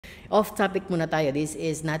Off topic muna tayo. This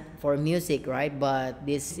is not for music, right? But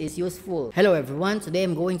this is useful. Hello everyone. Today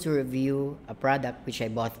I'm going to review a product which I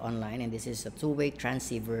bought online, and this is a two-way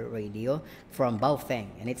transceiver radio from Baofeng,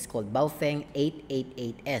 and it's called Baofeng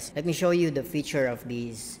 888s. Let me show you the feature of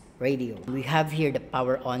this radio. We have here the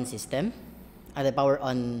power on system, the power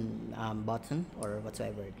on button or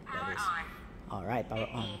whatsoever that is. All right, power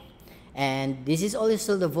on. And this is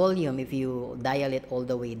also the volume. If you dial it all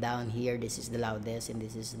the way down here, this is the loudest, and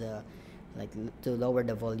this is the, like, to lower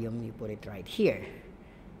the volume, you put it right here.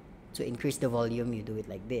 To increase the volume, you do it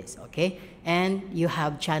like this, okay? And you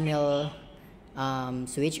have channel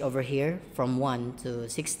switch over here from 1 to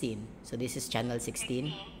 16. So this is channel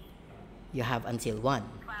 16. You have until 1.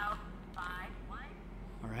 12, 5, 1.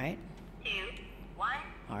 All right. 2, 1.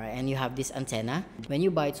 Alright, and you have this antenna. When you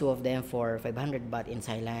buy 2 of them for 500 baht in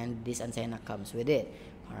Thailand, this antenna comes with it.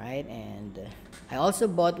 Alright, and I also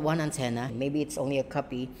bought one antenna. Maybe it's only a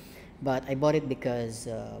copy, but I bought it because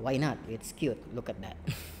why not? It's cute. Look at that.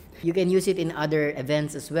 You can use it in other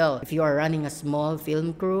events as well. If you are running a small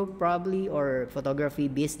film crew probably, or photography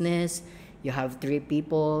business, you have 3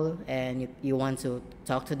 people and you want to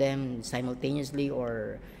talk to them simultaneously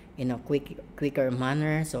or in a quicker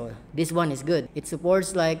manner. So this one is good. It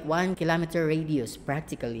supports like 1 kilometer radius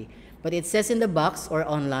practically, but it says in the box or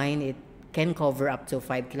online it can cover up to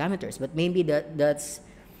 5 kilometers, but maybe that's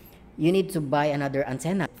you need to buy another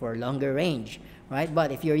antenna for longer range, right?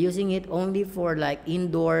 But if you're using it only for like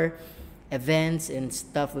indoor events and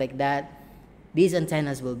stuff like that, these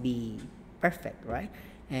antennas will be perfect, right?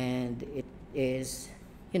 And it is,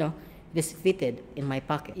 you know, this fitted in my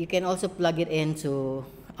pocket. You can also plug it into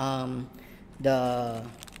the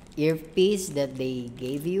earpiece that they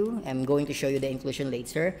gave you. I'm going to show you the inclusion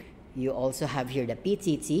later. You also have here the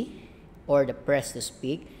PTT or the press to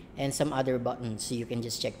speak and some other buttons, so you can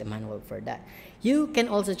just check the manual for that. You can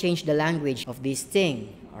also change the language of this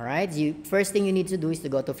thing. All right, first thing you need to do is to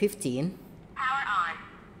go to 15. Power on.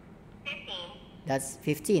 15. That's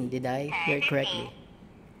 15. Did I hear it correctly?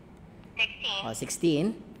 16. Oh,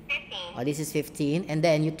 16. 15. Oh, this is 15, and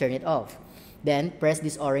then you turn it off. Then press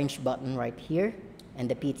this orange button right here and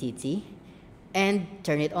the PTT and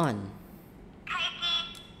turn it on.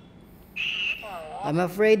 I'm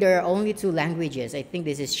afraid there are only 2 languages. I think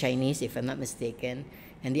this is Chinese if I'm not mistaken,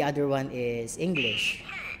 and the other one is English.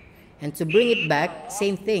 And to bring it back,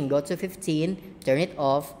 same thing. Go to 15, turn it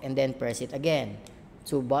off, and then press it again.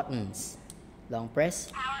 2 buttons. Long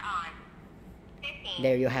press. Power on. 15.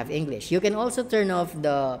 There you have English. You can also turn off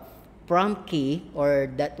the prompt key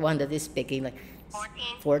or that one that is speaking, like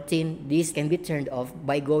 14. These can be turned off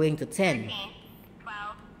by going to 10. 13,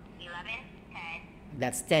 12, 11, 10.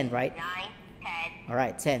 That's 10, right? 9, 10. All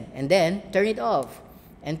right, 10. And then turn it off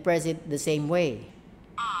and press it the same way.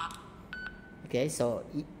 Off. Okay, so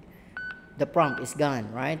the prompt is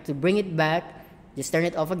gone, right? To bring it back, just turn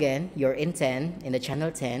it off again. You're in 10, in the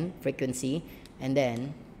channel 10 frequency, and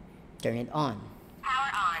then turn it on.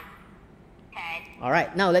 Power on. 10. All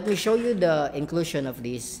right, now let me show you the inclusion of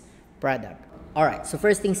this product. All right, so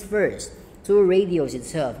first things first, 2 radios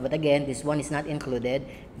itself, but again, this one is not included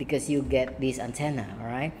because you get this antenna. All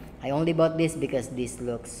right, I only bought this because this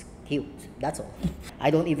looks cute, that's all.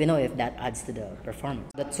 I don't even know if that adds to the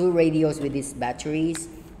performance. The 2 radios with these batteries,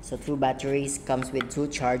 so 2 batteries, comes with 2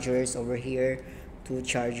 chargers over here, 2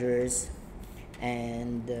 chargers,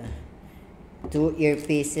 and 2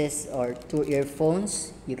 earpieces or 2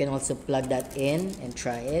 earphones. You can also plug that in and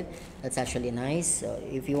try it. That's actually nice. So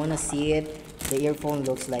if you want to see it, the earphone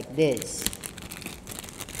looks like this.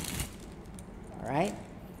 Alright,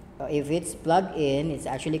 if it's plugged in, it's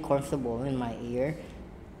actually comfortable in my ear.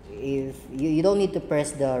 If you don't need to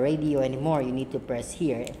press the radio anymore, you need to press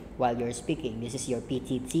here while you're speaking. This is your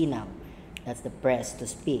PTT now. That's the press to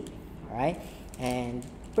speak. Alright, and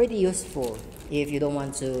pretty useful if you don't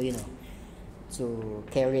want to, you know, to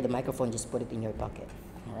carry the microphone, just put it in your pocket.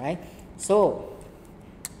 All right, so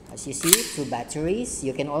as you see, 2 batteries.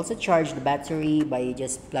 You can also charge the battery by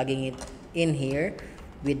just plugging it in here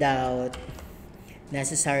without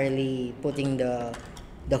necessarily putting the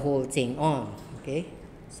whole thing on. Okay,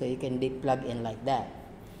 so you can be plugged in like that,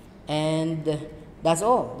 and that's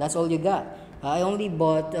all you got. I only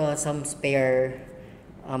bought some spare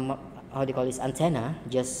how do you call this, antenna,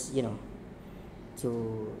 just, you know,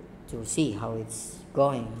 to see how it's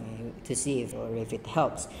going, to see if it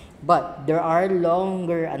helps. But there are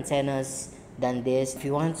longer antennas than this. If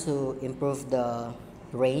you want to improve the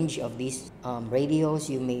range of these radios,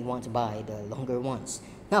 you may want to buy the longer ones.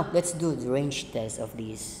 Now let's do the range test of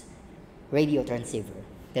these radio transceiver.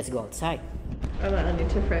 Let's go outside. I need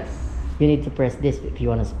to press. You need to press this if you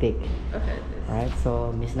want to speak. Okay. Alright,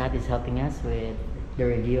 so Miss Nat is helping us with the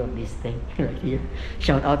review of this thing right here.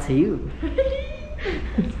 Shout out to you.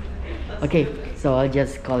 Okay, so I'll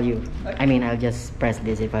just call you. Okay. I mean, I'll just press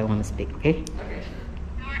this if I want to speak, okay? Okay.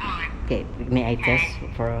 Okay, may I test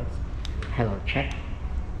for us? Hello, check.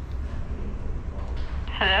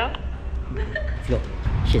 Hello? Let's go.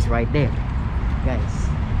 She's right there. Guys,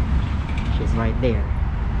 she's right there.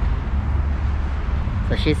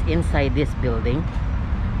 So she's inside this building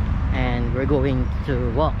and we're going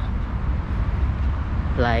to walk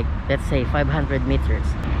like, let's say 500 meters.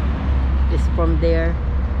 It's from there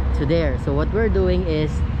to there. So what we're doing is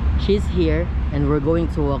she's here and we're going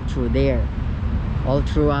to walk through there all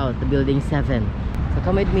throughout the building 7. So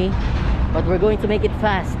come with me, but we're going to make it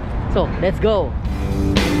fast. So let's go.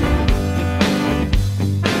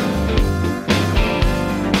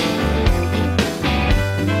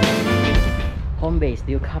 Home base,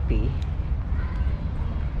 do you copy?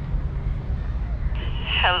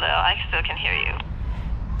 Hello, I still can hear you.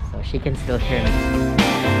 So she can still hear me.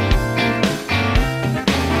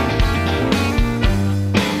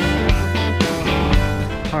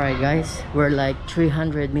 Alright guys, we're like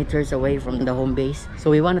 300 meters away from the home base. So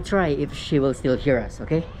we want to try if she will still hear us,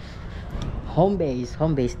 okay? Home base,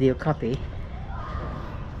 do you copy?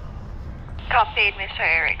 Copied, Mr.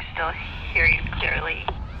 Eric. Still hear you clearly.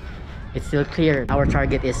 It's still clear. Our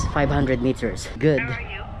target is 500 meters. Good. Where are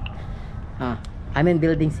you? I'm in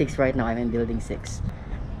building 6 right now. I'm in building 6.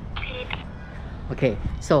 Okay,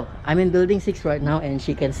 so I'm in building 6 right now and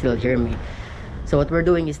she can still hear me. So what we're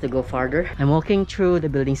doing is to go farther. I'm walking through the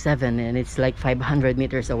building 7 and it's like 500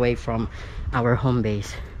 meters away from our home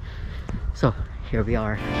base. So here we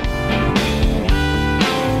are.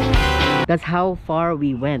 That's how far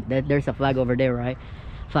we went. There's a flag over there, right?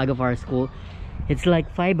 Flag of our school. It's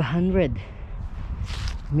like 500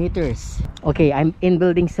 meters. Okay, I'm in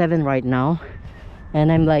building 7 right now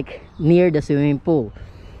and I'm like near the swimming pool.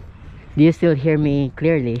 Do you still hear me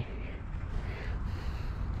clearly?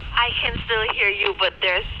 I can still hear you, but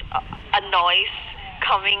there's a noise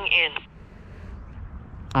coming in.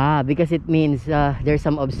 Because it means there's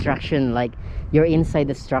some obstruction, like you're inside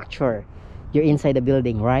the structure, you're inside the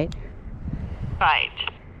building, right? Right.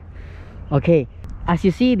 Okay, as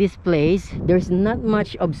you see this place, there's not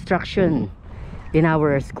much obstruction in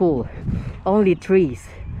our school, only trees.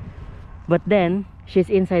 But then she's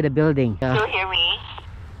inside the building. Still hear me?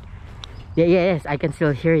 Yes, I can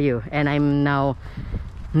still hear you, and I'm now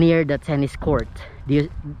near the tennis court. Do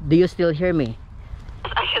you still hear me?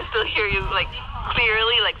 I can still hear you, like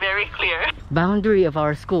clearly, like very clear. Boundary of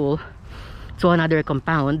our school to another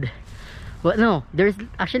compound. Well, no, there's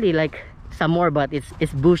actually like some more, but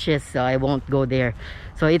it's bushes, so I won't go there.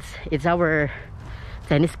 So it's our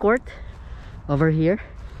tennis court over here.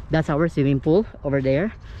 That's our swimming pool over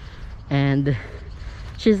there, and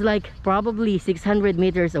she's like probably 600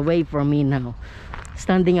 meters away from me now.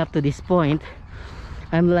 Standing up to this point,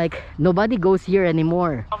 I'm like, nobody goes here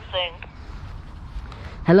anymore. Something.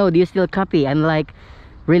 Hello, do you still copy? I'm like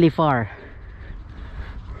really far.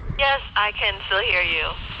 Yes, I can still hear you.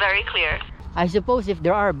 Very clear. I suppose if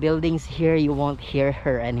there are buildings here, you won't hear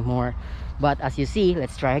her anymore. But as you see,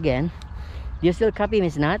 let's try again. Do you still copy,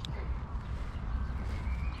 Miss Nat?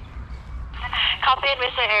 Copied,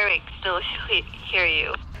 Mr. Eric. Still hear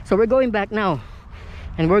you. So we're going back now,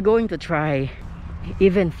 and we're going to try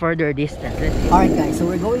even further distance. Alright guys, so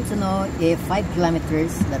we're going to know if 5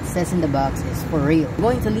 kilometers that says in the box is for real. I'm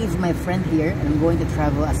going to leave my friend here and I'm going to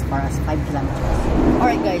travel as far as 5 kilometers.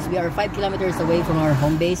 Alright guys, we are 5 kilometers away from our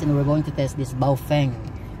home base and we're going to test this Baofeng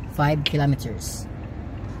 5 kilometers.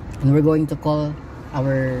 And we're going to call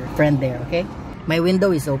our friend there, okay? My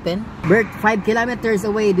window is open. Bert, 5 kilometers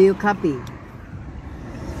away, do you copy?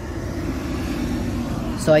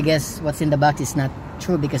 So I guess what's in the box is not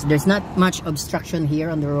true because there's not much obstruction here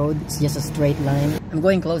on the road. It's just a straight line. I'm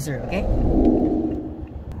going closer, okay?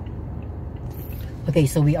 Okay,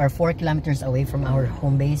 so we are 4 kilometers away from our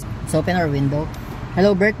home base. Let's open our window.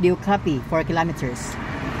 Hello Bert, do you copy? 4 kilometers.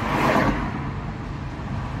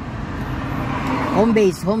 Home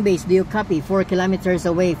base, do you copy? 4 kilometers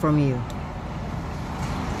away from you.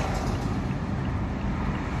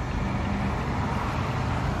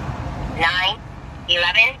 Nine,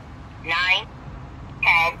 11, 9,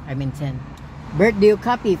 10. I'm in 10. Bert, do you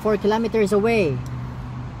copy? 4 kilometers away.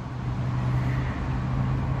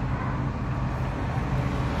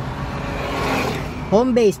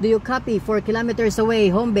 Home base, do you copy? 4 kilometers away,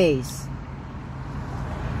 home base.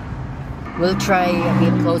 We'll try a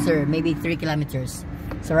bit closer, maybe 3 kilometers.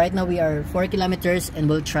 So right now we are 4 kilometers and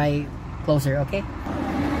we'll try closer, okay?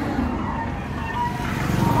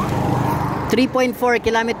 3.4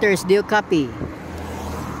 kilometers, do you copy?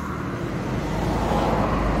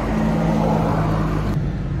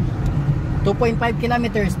 $2.5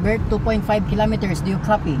 kilometers, Bert, 2.5 kilometers, do you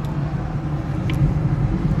copy?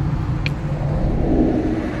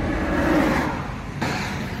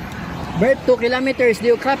 Bert, 2 kilometers,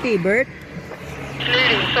 do you copy, Bert?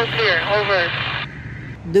 Clearly, so clear. Over.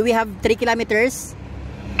 Do we have 3 kilometers?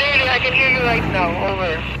 Clearly, I can hear you right now.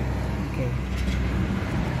 Over. Okay.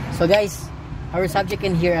 So guys, our subject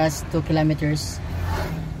can hear us 2 kilometers,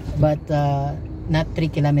 but not 3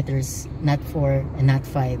 kilometers, not 4, and not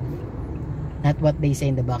 5. Not what they say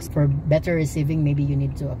in the box. For better receiving, maybe you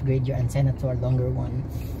need to upgrade your antenna to a longer one.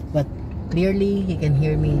 But clearly, he can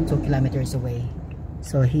hear me 2 kilometers away.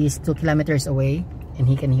 So he's 2 kilometers away, and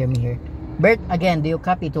he can hear me here. Bert, again, do you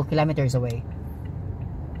copy 2 kilometers away?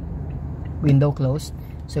 Window closed.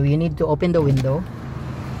 So you need to open the window.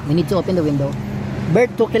 We need to open the window.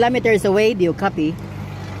 Bert, 2 kilometers away, do you copy?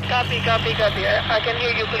 Copy. I can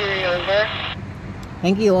hear you clearly. Over.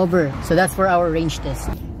 Thank you, over. So that's for our range test.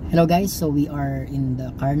 Hello guys, so we are in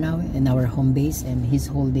the car now in our home base, and he's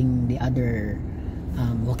holding the other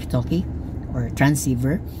walkie-talkie or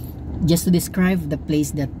transceiver. Just to describe the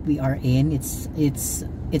place that we are in, it's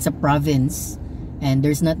a province, and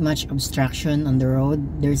there's not much obstruction on the road.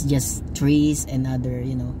 There's just trees and other,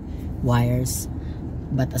 you know, wires.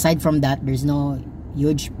 But aside from that, there's no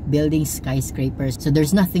huge buildings, skyscrapers, so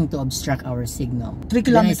there's nothing to obstruct our signal. 3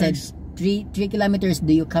 kilometers. 3 kilometers,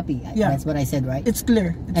 do you copy? Yeah. That's what I said, right? It's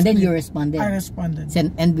clear. And then you responded. I responded.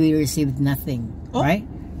 And we received nothing, Oh. right?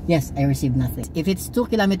 Yes, I received nothing. If it's 2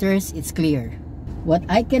 kilometers, it's clear. What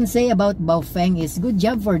I can say about Baofeng is good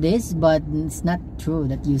job for this, but it's not true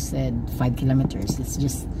that you said 5 kilometers. It's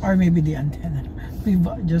just... Or maybe the antenna. We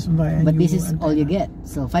just buy a But new this is antenna. all you get.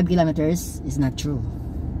 So 5 kilometers is not true.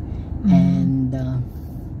 And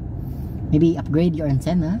maybe upgrade your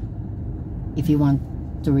antenna if you want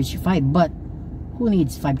to reach 5. But who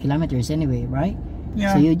needs 5 kilometers anyway, right?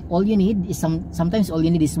 Yeah. So all you need is sometimes all you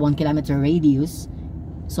need is 1 kilometer radius,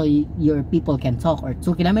 so your people can talk. Or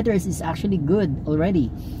 2 kilometers is actually good already.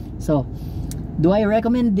 So do I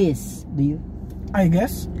recommend this? Do you? I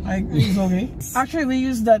guess it's okay. Actually, we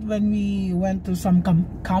used that when we went to some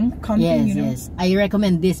camping. Yes, you know? yes. I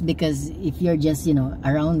recommend this because if you're just, you know,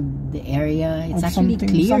 around the area, it's Or actually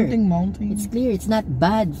clear. Something mountain. It's clear. It's not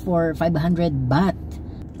bad for 500 baht.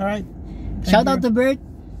 All right. Shout out to Bert.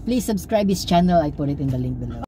 Please subscribe his channel. I put it in the link below.